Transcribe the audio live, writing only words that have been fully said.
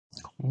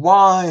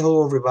Why,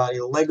 hello everybody,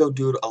 Lego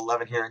Dude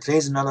 11 here, and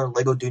today's another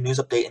Lego Dude news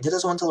update, and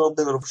today's one's a little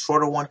bit of a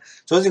shorter one.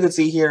 So as you can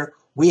see here,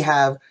 we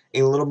have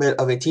a little bit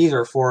of a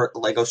teaser for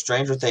Lego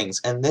Stranger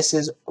Things, and this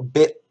is a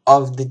bit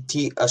of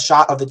a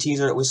shot of the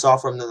teaser that we saw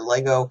from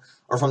the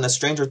from the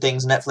Stranger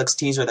Things Netflix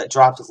teaser that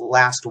dropped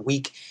last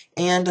week,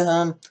 and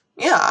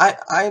yeah,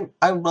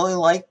 I really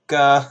like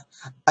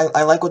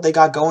I like what they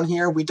got going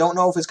here. We don't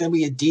know if it's going to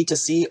be a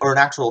D2C or an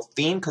actual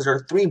theme because there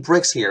are 3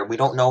 bricks here. We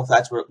don't know if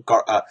that's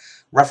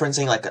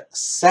referencing like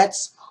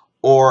sets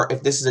or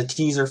if this is a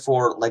teaser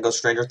for Lego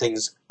Stranger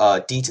Things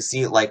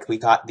D2C, like we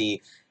got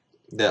the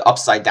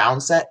upside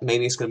down set.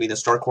 Maybe it's going to be the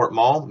Starcourt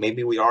Mall.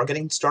 Maybe we are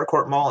getting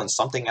Starcourt Mall and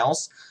something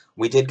else.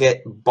 We did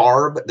get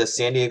Barb, the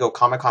San Diego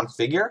Comic-Con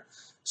figure.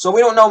 So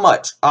we don't know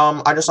much.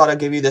 I just thought I'd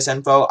give you this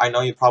info. I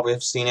know you probably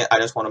have seen it. I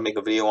just want to make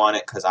a video on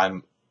it because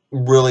I'm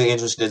really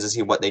interested to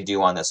see what they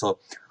do on this. So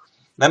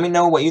let me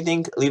know what you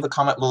think. Leave a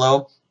comment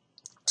below.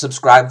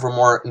 Subscribe for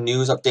more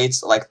news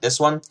updates like this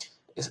one.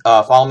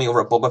 Follow me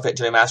over at Boba Fett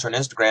Jedi Master on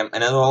Instagram.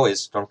 And as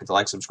always, don't forget to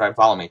like, subscribe,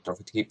 follow me. Don't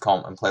forget to keep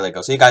calm and play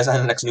Lego. See you guys in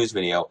the next news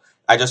video.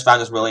 I just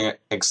found this really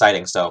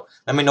exciting. So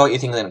let me know what you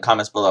think in the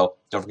comments below.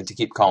 Don't forget to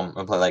keep calm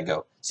and play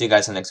Lego. See you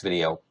guys in the next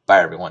video.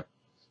 Bye, everyone.